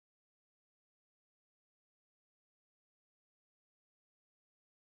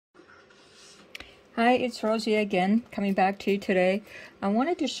Hi, it's Rosie again, coming back to you today. I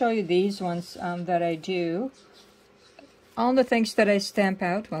wanted to show you these ones that I do. All the things that I stamp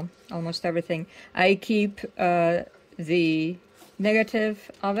out, well, almost everything, I keep the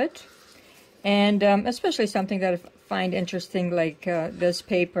negative of it. And especially something that I find interesting, like this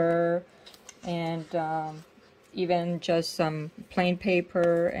paper, and even just some plain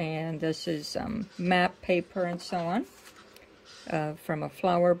paper, and this is map paper and so on, from a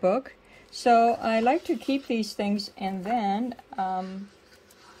flower book. So I like to keep these things and then,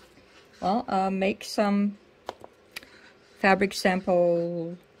 make some fabric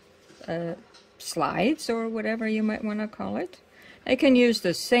sample slides or whatever you might want to call it. I can use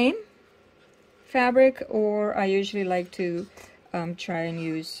the same fabric, or I usually like to try and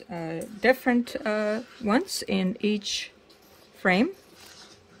use different ones in each frame.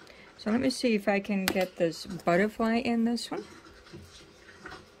 So let me see if I can get this butterfly in this one.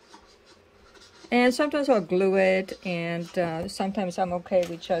 And sometimes I'll glue it, and sometimes I'm okay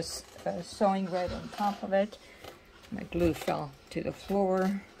with just sewing right on top of it. My glue fell to the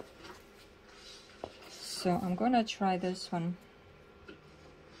floor. So I'm going to try this one.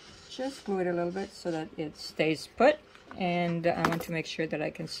 Just glue it a little bit so that it stays put. And I want to make sure that I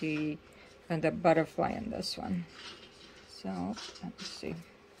can see the butterfly in this one. So let me see.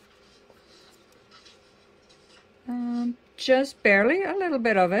 Just barely, a little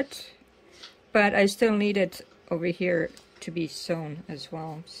bit of it. But I still need it over here to be sewn as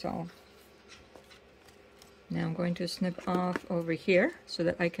well. So now I'm going to snip off over here so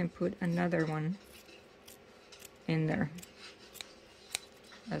that I can put another one in there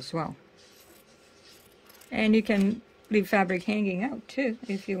as well. And you can leave fabric hanging out too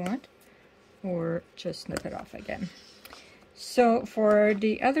if you want, or just snip it off again. So for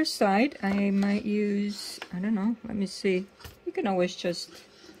the other side, I might use, I don't know, let me see. You can always just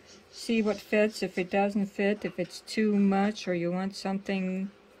see what fits. If it doesn't fit, if it's too much, or you want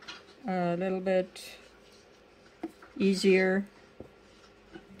something a little bit easier,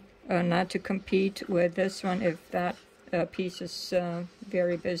 not to compete with this one if that piece is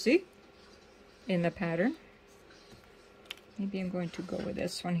very busy in the pattern. Maybe I'm going to go with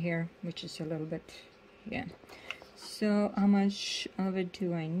this one here, which is a little bit, yeah. So how much of it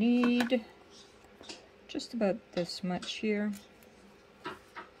do I need? Just about this much here.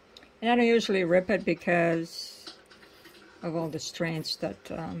 And I don't usually rip it because of all the strands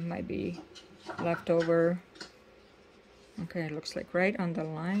that might be left over. Okay, it looks like right on the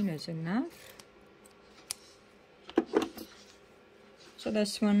line is enough. So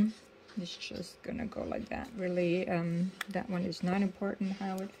this one is just gonna go like that. Really, that one is not important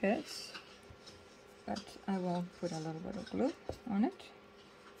how it fits, but I will put a little bit of glue on it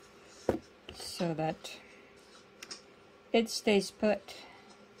so that it stays put.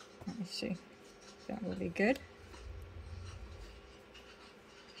 Let me see, that will be good.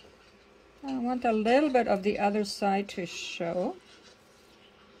 I want a little bit of the other side to show,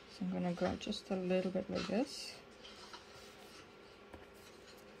 so I'm going to go just a little bit like this.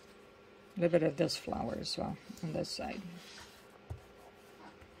 A little bit of this flower as well on this side.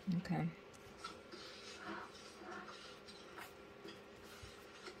 Okay.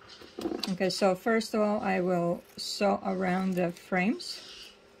 Okay, so first of all, I will sew around the frames.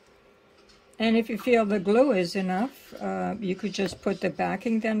 And if you feel the glue is enough, you could just put the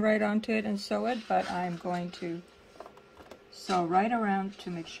backing then right onto it and sew it, but I'm going to sew right around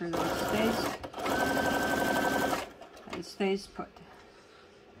to make sure that it stays put.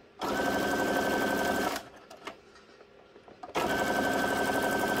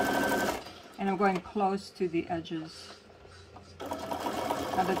 And I'm going close to the edges.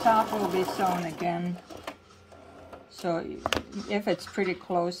 Now the top will be sewn again. So if it's pretty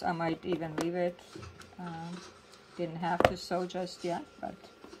close, I might even leave it. Didn't have to sew just yet, but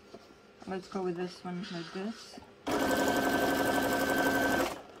let's go with this one like this.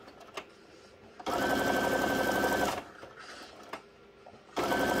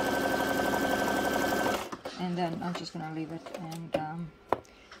 And then I'm just gonna leave it, and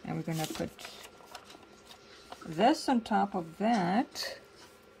we're gonna put this on top of that.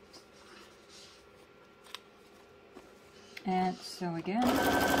 And sew again.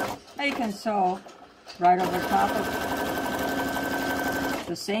 Now you can sew right over top of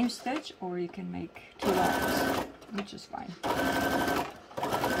the same stitch, or you can make two lines, which is fine.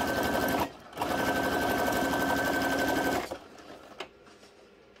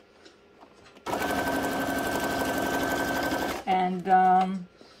 And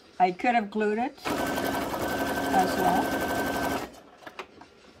I could have glued it as well.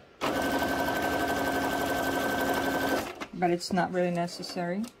 But it's not really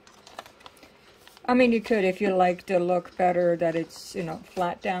necessary. I mean, you could, if you like the look better that it's, you know,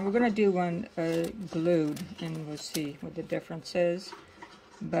 flat down. We're going to do one glued, and we'll see what the difference is.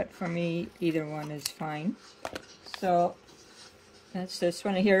 But for me, either one is fine. So that's this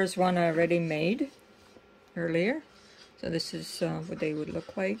one. Here's one I already made earlier. So this is what they would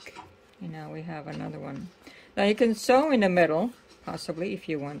look like. And now we have another one. Now you can sew in the middle, possibly, if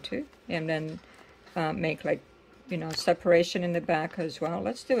you want to. And then make like, you know, separation in the back as well.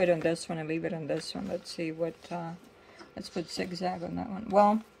 Let's do it on this one and leave it on this one. Let's see what, let's put zigzag on that one.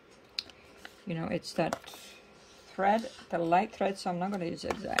 Well, you know, it's that thread, the light thread, so I'm not going to use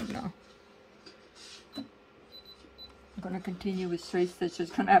zigzag now. I'm going to continue with straight stitches.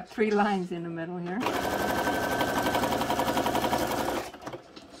 Going to have 3 lines in the middle here.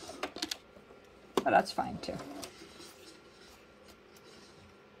 But that's fine too.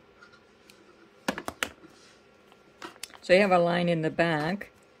 So you have a line in the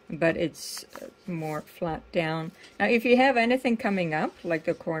back, but it's more flat down. Now if you have anything coming up, like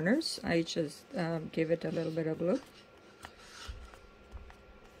the corners, I just give it a little bit of glue.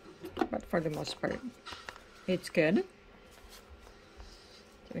 But for the most part, it's good.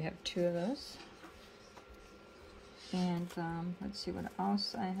 So we have 2 of those. And let's see what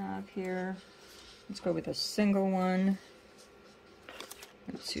else I have here. Let's go with a single one.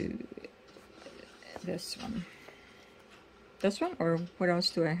 Let's do this one. This one, or what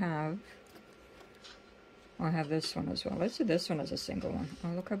else do I have? Oh, I have this one as well. Let's do this one as a single one. Oh,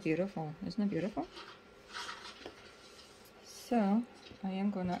 look how beautiful. Isn't it beautiful? So I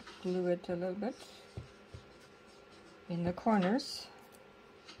am going to glue it a little bit in the corners.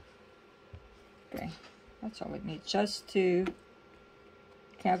 Okay, that's all it needs, just to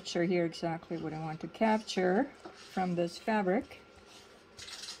capture here exactly what I want to capture from this fabric.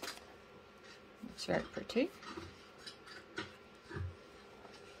 It's very pretty.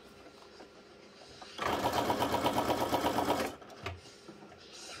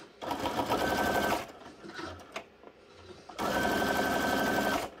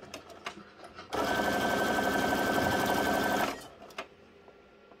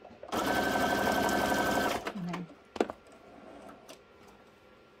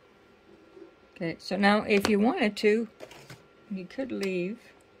 Okay, so now if you wanted to, you could leave,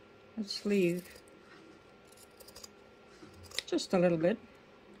 let's leave just a little bit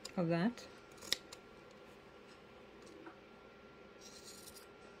of that.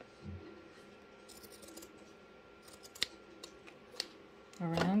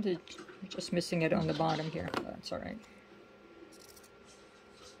 Around it, we're just missing it on the bottom here, but that's all right.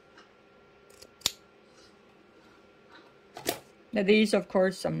 Now these, of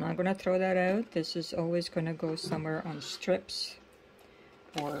course, I'm not going to throw that out. This is always going to go somewhere on strips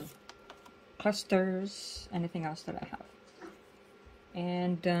or clusters, anything else that I have.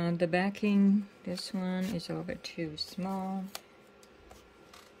 And the backing, this one is a little bit too small.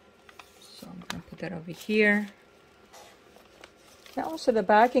 So I'm going to put that over here. Now also the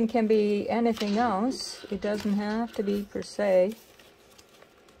backing can be anything else. It doesn't have to be per se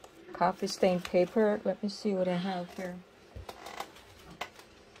coffee stained paper. Let me see what I have here.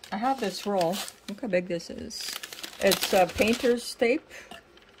 I have this roll. Look how big this is. It's painter's tape,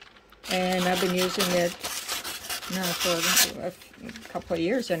 and I've been using it now for a couple of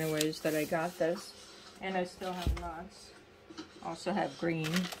years anyways that I got this, and I still have lots. Also have green.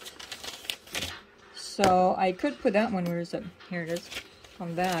 So I could put that one, where is it? Here it is,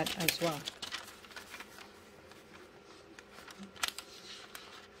 on that as well.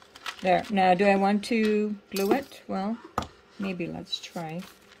 There. Now do I want to glue it? Well, maybe let's try.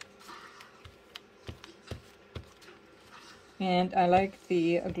 And I like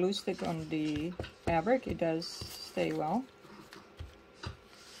the glue stick on the fabric. It does stay well.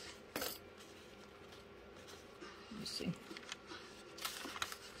 Let's see.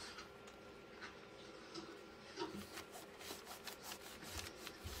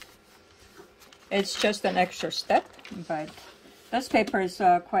 It's just an extra step, but this paper is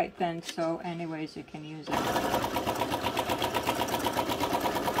quite thin, so anyways you can use it.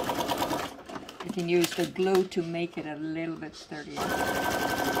 You can use the glue to make it a little bit sturdier.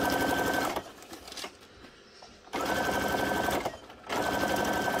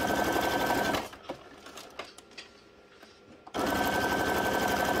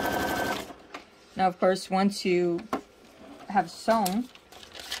 Now, of course, once you have sewn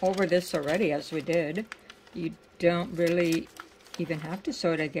over this already, as we did, you don't really even have to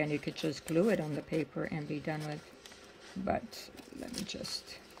sew it again. You could just glue it on the paper and be done with. But let me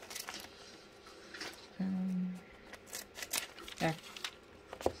just... there.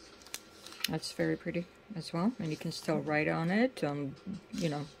 That's very pretty as well, and you can still write on it, you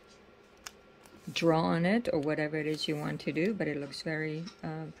know, draw on it or whatever it is you want to do, but it looks very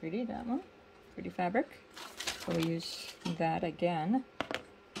pretty, that one. Pretty fabric. So we'll use that again.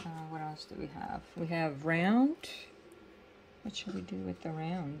 What else do we have? We have round. What should we do with the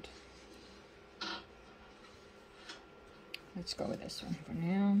round? Let's go with this one for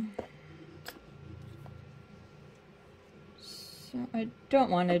now. So I don't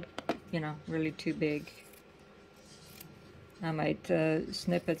want it, you know, really too big. I might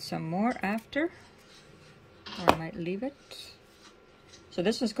snip it some more after, or I might leave it. So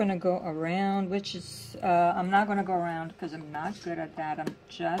this is going to go around, which is, I'm not going to go around because I'm not good at that. I'm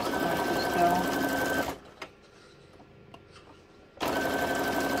just going to still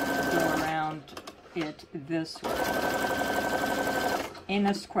go around it this way, in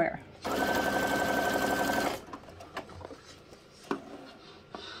a square.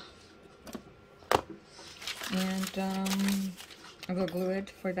 And I will glue it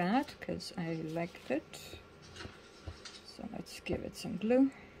for that because I liked it. So let's give it some glue.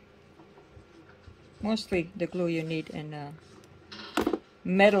 Mostly the glue you need in the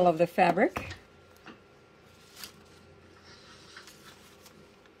middle of the fabric.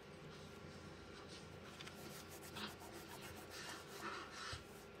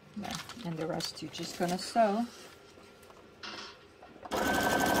 Yeah, and the rest you're just gonna sew.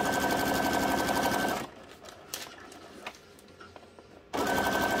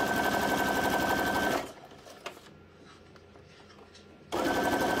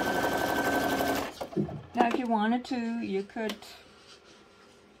 Now, if you wanted to, you could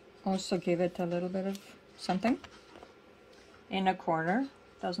also give it a little bit of something in a corner.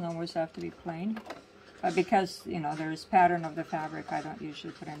 Doesn't always have to be plain. But because, you know, there's pattern of the fabric, I don't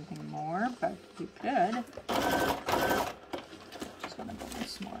usually put anything more, but you could. Just gonna go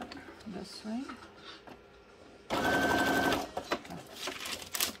once more this way.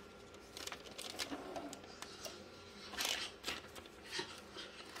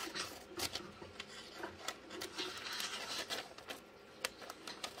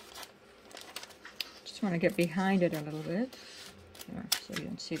 Want to get behind it a little bit here, so you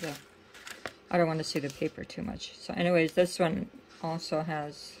don't see the, I don't want to see the paper too much. So anyways, this one also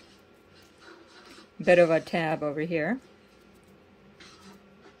has a bit of a tab over here.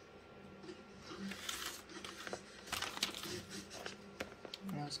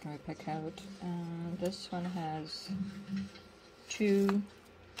 What else can we pick out? This one has 2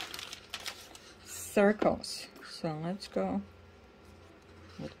 circles, so let's go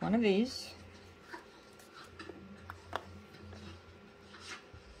with one of these.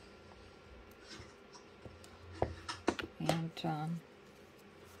 And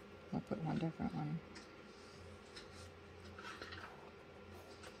I'll put one different one.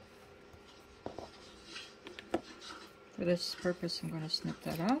 For this purpose, I'm going to snip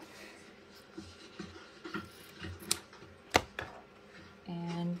that off.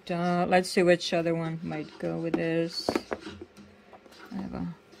 And let's see which other one might go with this. I have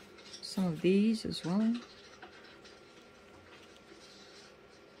some of these as well.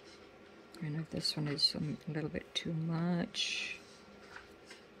 I don't know if this one is a little bit too much.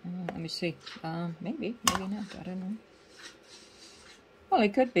 Let me see. Maybe not. I don't know. Well,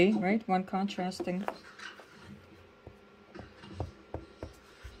 it could be, right? One contrasting.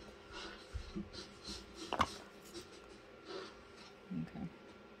 Okay.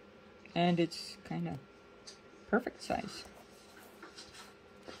 And it's kind of perfect size.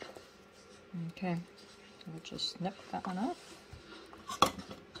 Okay. So we'll just snip that one off.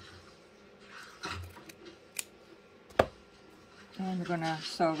 And we're going to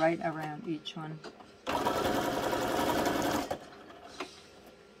sew right around each one.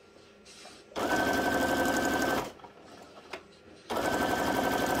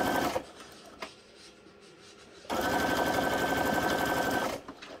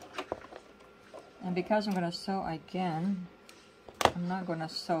 And because I'm going to sew again, I'm not going to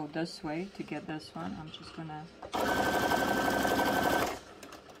sew this way to get this one. I'm just going to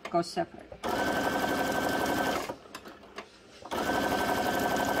go separate.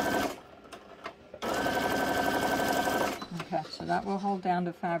 Okay, so that will hold down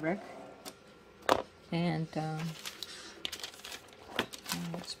the fabric. And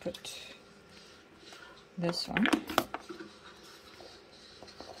let's put this one.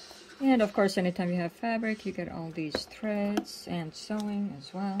 And of course, anytime you have fabric, you get all these threads and sewing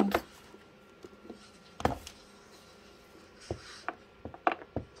as well.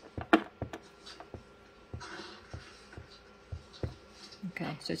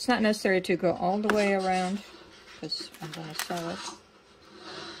 Okay, so it's not necessary to go all the way around because I'm going to sew it.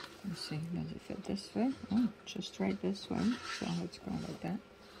 Let's see, does it fit this way? Oh, just right this way. So let's go like that.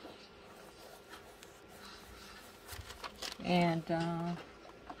 And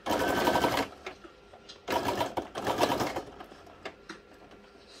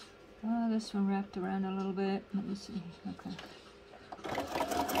this one wrapped around a little bit. Let me see. Okay.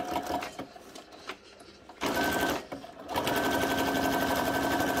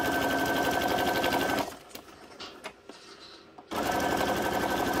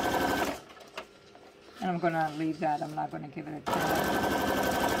 And I'm going to leave that. I'm not going to give it a tag.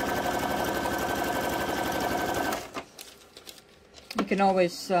 You can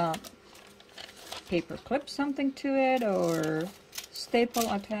always paper clip something to it, or staple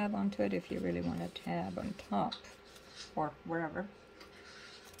a tab onto it if you really want a tab on top or wherever.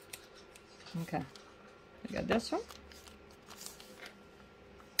 Okay, we got this one.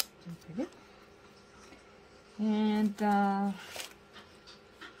 Okay. And let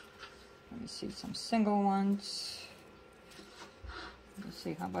me see some single ones. Let's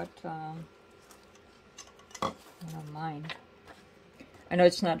see, how about mine. I know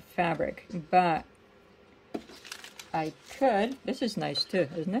it's not fabric, but I could. This is nice too,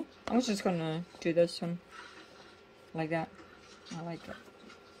 isn't it? I was just gonna do this one like that. I like it.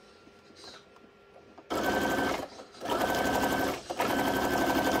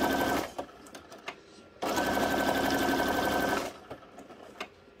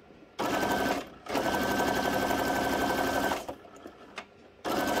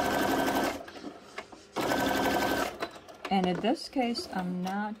 And in this case, I'm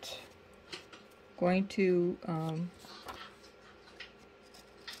not going to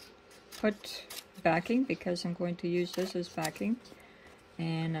put backing, because I'm going to use this as backing.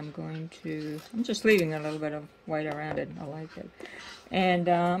 And I'm just leaving a little bit of white around it. I like it. And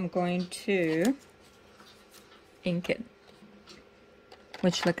I'm going to ink it.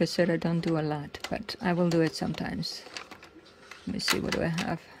 Which, like I said, I don't do a lot, but I will do it sometimes. Let me see, what do I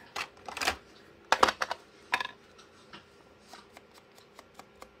have?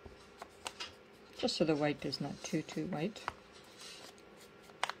 Just so the white is not too white.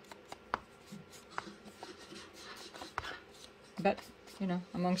 But, you know,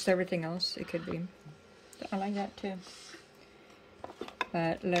 amongst everything else, it could be. I like that too.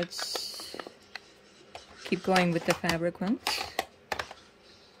 But let's keep going with the fabric ones.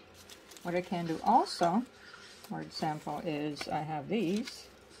 What I can do also, for example, is I have these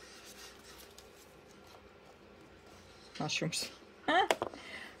mushrooms.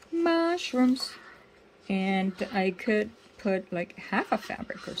 Mushrooms. And I could put like half a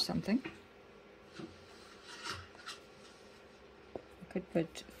fabric or something. I could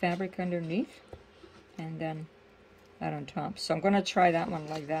put fabric underneath and then that on top. So I'm going to try that one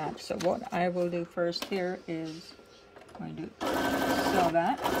like that. So what I will do first here is I'm going to sew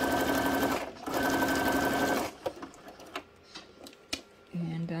that.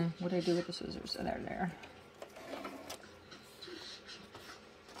 And what do I do with the scissors? So they're there.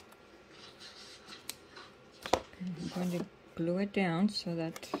 I'm going to glue it down so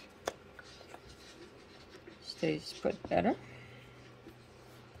that it stays put better.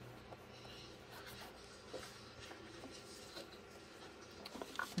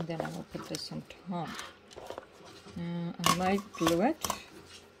 And then I will put this on top. I might glue it.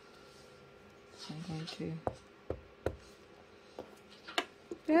 So I'm going to...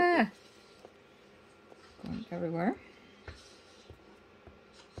 going everywhere.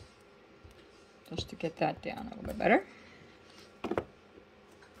 Just to get that down a little bit better.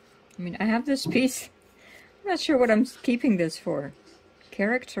 I mean, I have this piece. I'm not sure what I'm keeping this for.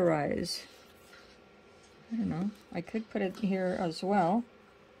 Characterize. I don't know. I could put it here as well.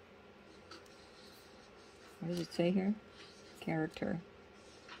 What does it say here? Character.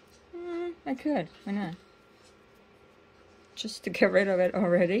 I could. Why not? Just to get rid of it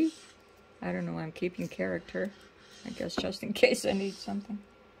already. I don't know why I'm keeping character. I guess just in case I need something.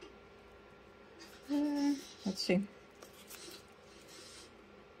 Let's see.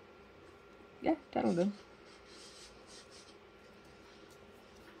 Yeah, that'll do.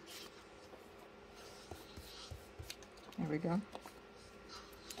 There we go.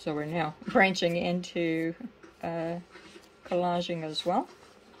 So we're now branching into collaging as well.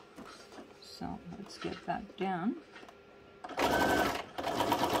 So let's get that down.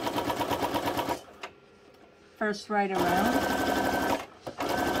 First, right around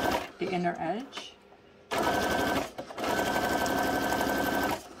the inner edge.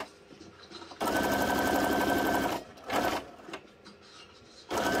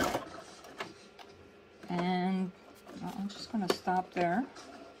 And well, I'm just going to stop there.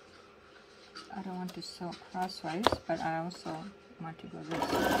 I don't want to sew crosswise, but I also want to go this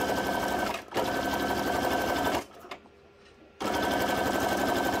way.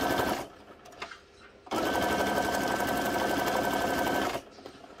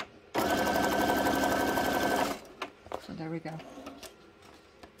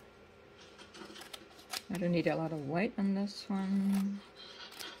 I don't need a lot of white on this one.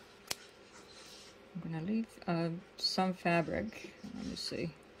 I'm gonna leave some fabric. Let me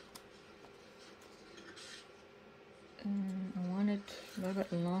see. I want it a little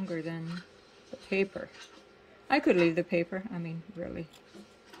bit longer than the paper. I could leave the paper. I mean, really,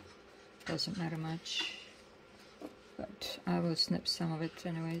 doesn't matter much. But I will snip some of it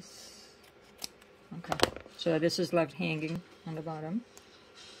anyways. Okay, so this is left hanging on the bottom.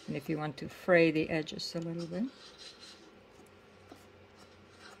 And if you want to fray the edges a little bit.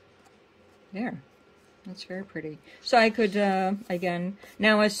 There. That's very pretty. So I could, again,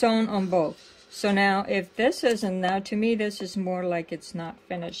 now I sewn on both. So now if this isn't, now to me this is more like it's not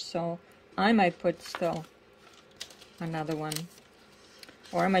finished. So I might put still another one.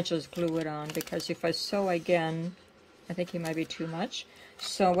 Or I might just glue it on, because if I sew again, I think it might be too much.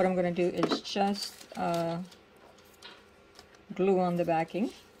 So what I'm going to do is just glue on the backing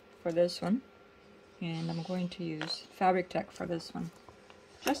for this one. And I'm going to use Fabric Tech for this one,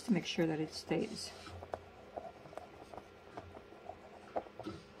 just to make sure that it stays.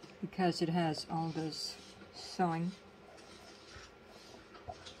 Because it has all this sewing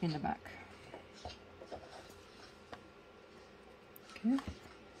in the back. Okay.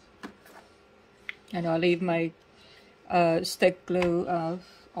 And I'll leave my stick glue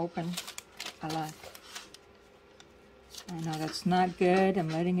open a lot. I know that's not good. I'm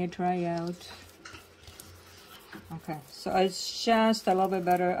letting it dry out. Okay, so it's just a little bit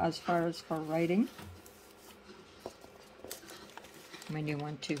better as far as for writing. When you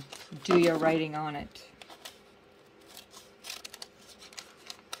want to do your writing on it.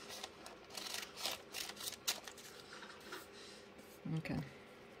 Okay.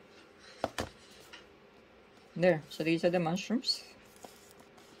 There, so these are the mushrooms.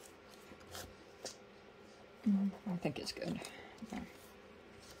 I think it's good. Okay.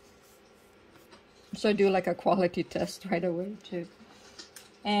 So I do like a quality test right away too.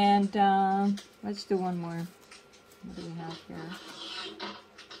 And let's do one more. What do we have here?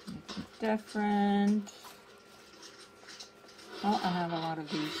 Anything different? Oh, I have a lot of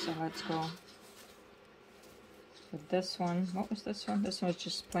these, so let's go with this one. What was this one? This one was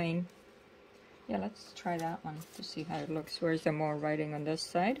just plain. Yeah, let's try that one to see how it looks. Where's the more writing on this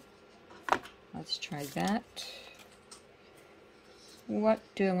side? Let's try that. What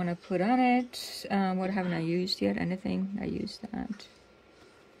do I want to put on it? What haven't I used yet? Anything? I used that.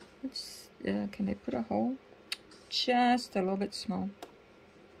 Let's, can I put a hole? Just a little bit small.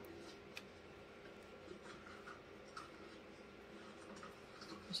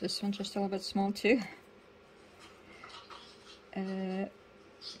 Is this one just a little bit small too? No,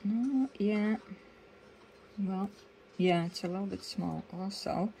 yeah. Well, yeah, it's a little bit small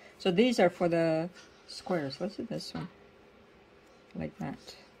also. So these are for the squares. Let's do this one. Like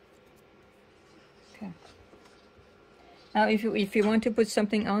that. Okay. Now if you want to put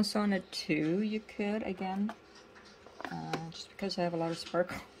something else on it too, you could, again. Just because I have a lot of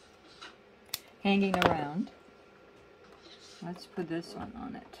sparkle hanging around. Let's put this one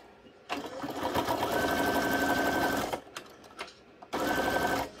on it.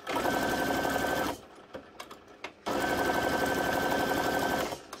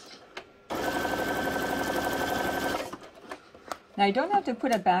 Now you don't have to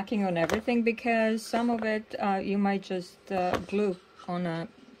put a backing on everything, because some of it you might just glue on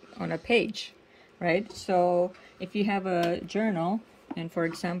a page, right? So if you have a journal, and for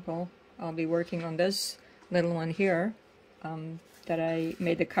example, I'll be working on this little one here that I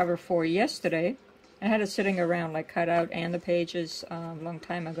made the cover for yesterday. I had it sitting around like cut out, and the pages a long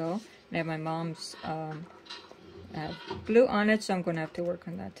time ago. And I have my mom's glue on it, so I'm going to have to work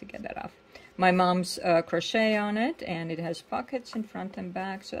on that to get that off. My mom's crochet on it, and it has pockets in front and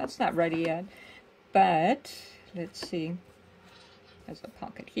back, so that's not ready yet. But let's see, there's a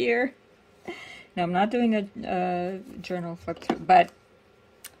pocket here. Now I'm not doing a journal flip through, but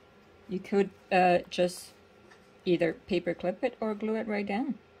you could just either paper clip it or glue it right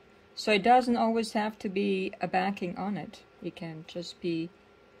down. So it doesn't always have to be a backing on it. It can just be,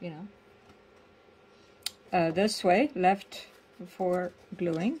 you know, this way, left for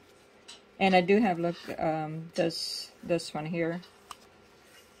gluing. And I do have, look, this one here.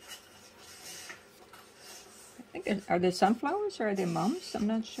 I think, are they sunflowers or are they mums? I'm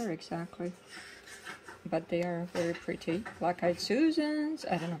not sure exactly. But they are very pretty. Black-eyed Susans,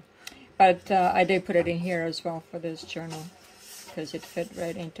 I don't know. But I did put it in here as well for this journal, because it fit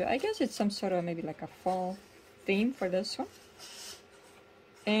right into, I guess it's some sort of maybe like a fall theme for this one.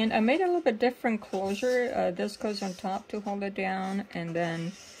 And I made a little bit different closure. This goes on top to hold it down, and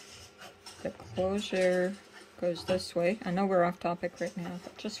then the closure goes this way. I know we're off topic right now,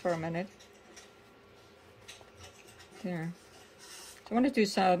 but just for a minute. there. So I want to do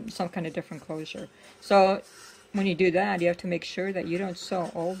some kind of different closure. So when you do that, you have to make sure that you don't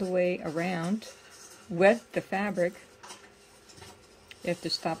sew all the way around with the fabric. You have to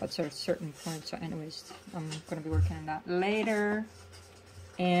stop at sort of certain points. So anyways, I'm going to be working on that later.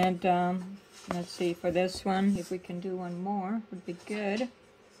 And let's see, for this one, if we can do one more, would be good.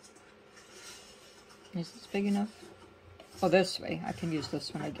 Is this big enough? Oh, this way. I can use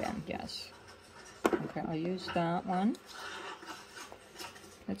this one again, yes. Okay, I'll use that one.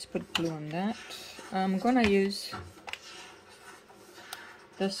 Let's put glue on that. I'm going to use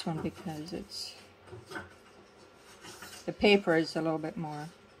this one because it's... the paper is a little bit more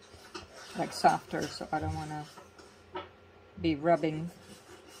like softer, so I don't want to be rubbing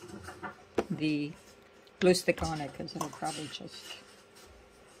the glue stick on it because it'll probably just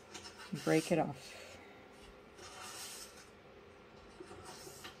break it off.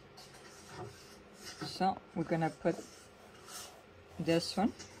 So we're going to put this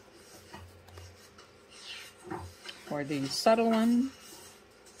one for the subtle one.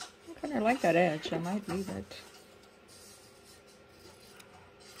 I kind of like that edge. I might leave it.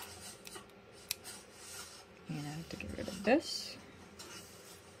 And I have to get rid of this.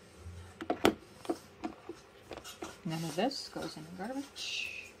 None of this goes in the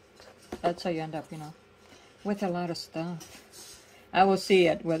garbage. That's how you end up, you know, with a lot of stuff. I will see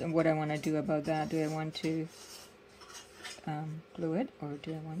what I want to do about that. Do I want to glue it, or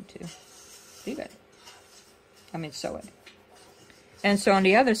do I want to leave it? I mean, sew it. And so on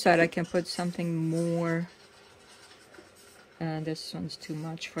the other side, I can put something more. This one's too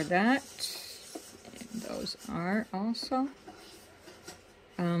much for that. And those are also.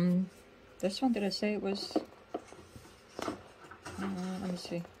 This one, did I say it was? Let me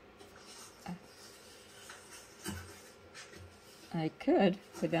see. I could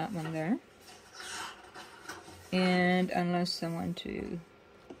put that one there. And unless I want to,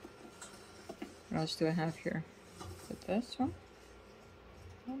 what else do I have here? Put this one.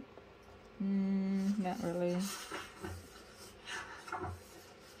 Not really. What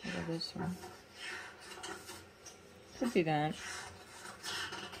about this one? Could be that.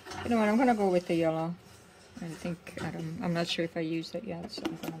 You know what? I'm gonna go with the yellow. I think I'm not sure if I used it yet, so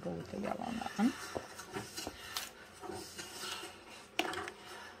I'm gonna go with the yellow on that one.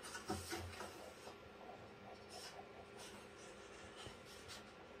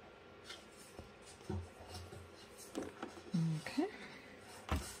 Okay.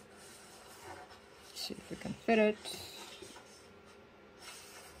 Let's see if we can fit it.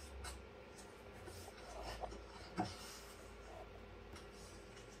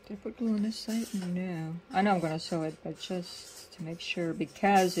 Did I put glue on this side? No. I know I'm going to sew it, but just to make sure,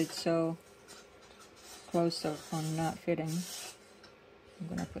 because it's so close on not fitting, I'm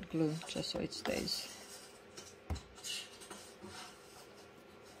going to put glue just so it stays.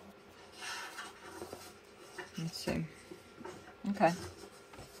 Let's see. Okay.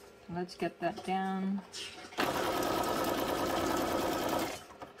 Let's get that down.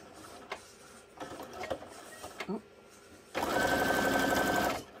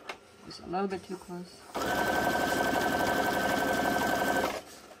 A little bit too close.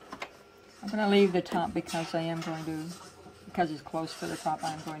 I'm going to leave the top because I am going to, because it's close to the top,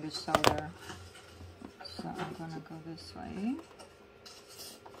 I'm going to sew there. So I'm going to go this way.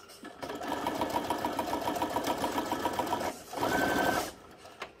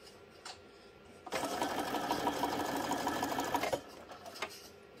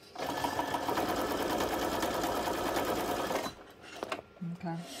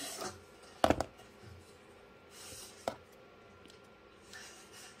 Okay.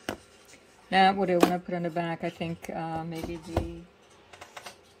 Now, what do I want to put on the back? I think maybe the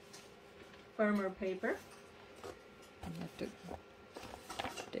firmer paper. I have to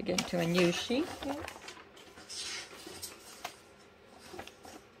dig into a new sheet here.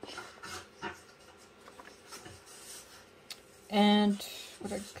 And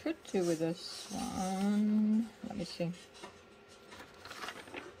what I could do with this one, let me see.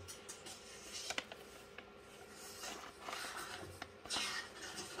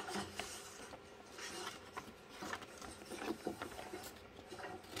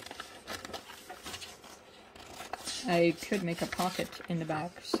 I could make a pocket in the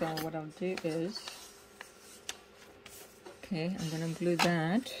back, so what I'll do is, okay, I'm going to glue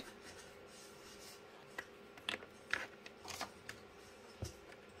that.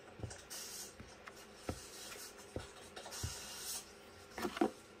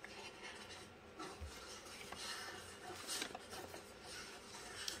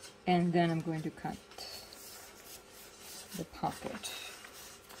 And then I'm going to cut the pocket.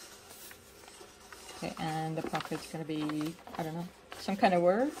 Okay, and the pocket's gonna be, I don't know, some kind of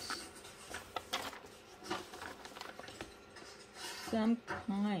words. Some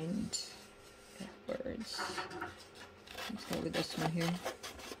kind of words. Let's go with this one here.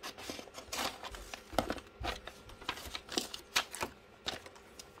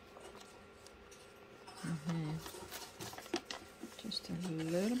 Just a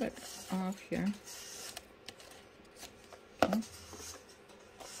little bit off here. Okay.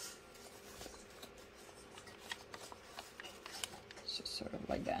 So sort of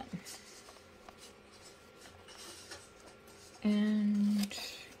like that. And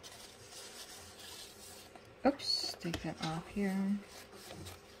oops, take that off here.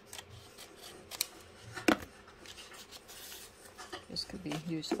 This could be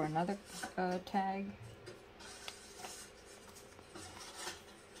used for another tag.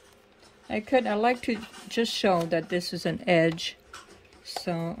 I like to just show that this is an edge.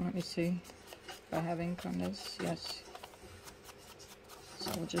 So let me see if I have ink on this. Yes. So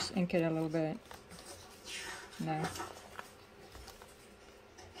we'll just ink it a little bit. No.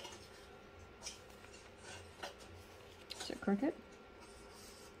 Is it crooked?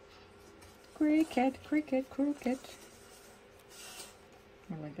 Cricket, cricket, crooked.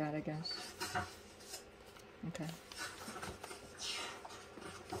 More like that, I guess. Okay.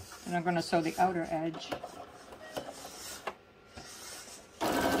 And I'm going to sew the outer edge.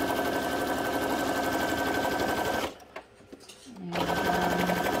 And,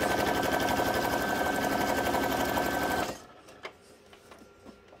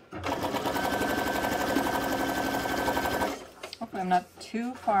 hopefully I'm not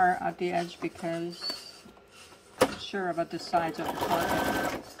too far at the edge because I'm not sure about the size of the pocket.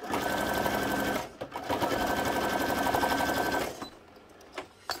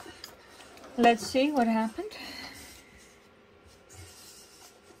 Let's see what happened.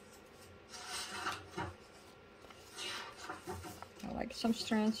 I like some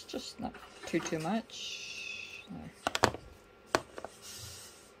strands, just not too much.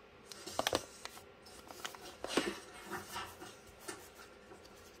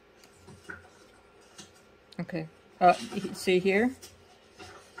 Okay. See here?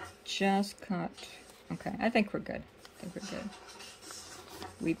 Just cut. Okay, I think we're good.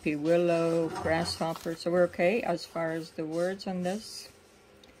 Weepy willow, grasshopper, so we're okay as far as the words on this.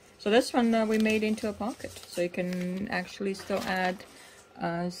 So this one we made into a pocket, so you can actually still add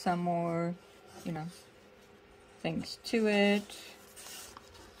some more, you know, things to it.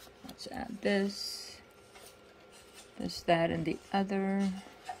 Let's add this, that, and the other.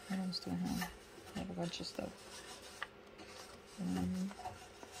 What else do I have? I have a bunch of stuff.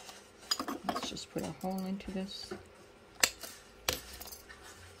 Let's just put a hole into this.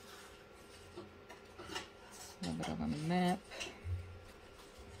 A little bit of a map.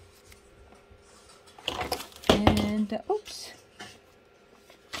 And oops.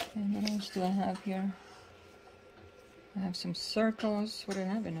 And what else do I have here? I have some circles. What do I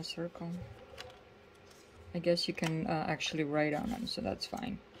have in a circle? I guess you can actually write on them, so that's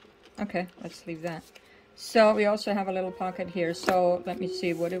fine. Okay, let's leave that. So we also have a little pocket here. So let me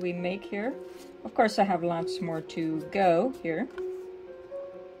see, what do we make here? Of course, I have lots more to go here.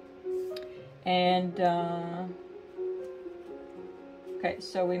 And okay,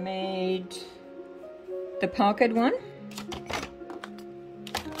 so we made the pocket one.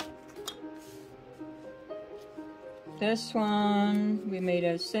 This one we made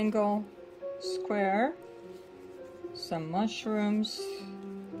a single square, some mushrooms,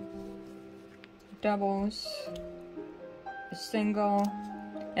 doubles, a single,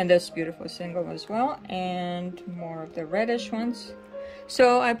 and this beautiful single as well, and more of the reddish ones.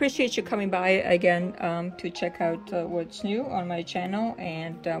 So I appreciate you coming by again to check out what's new on my channel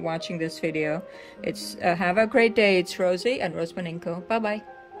and watching this video. It's have a great day. It's Rosie and RoseByNameCo. Bye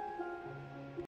bye.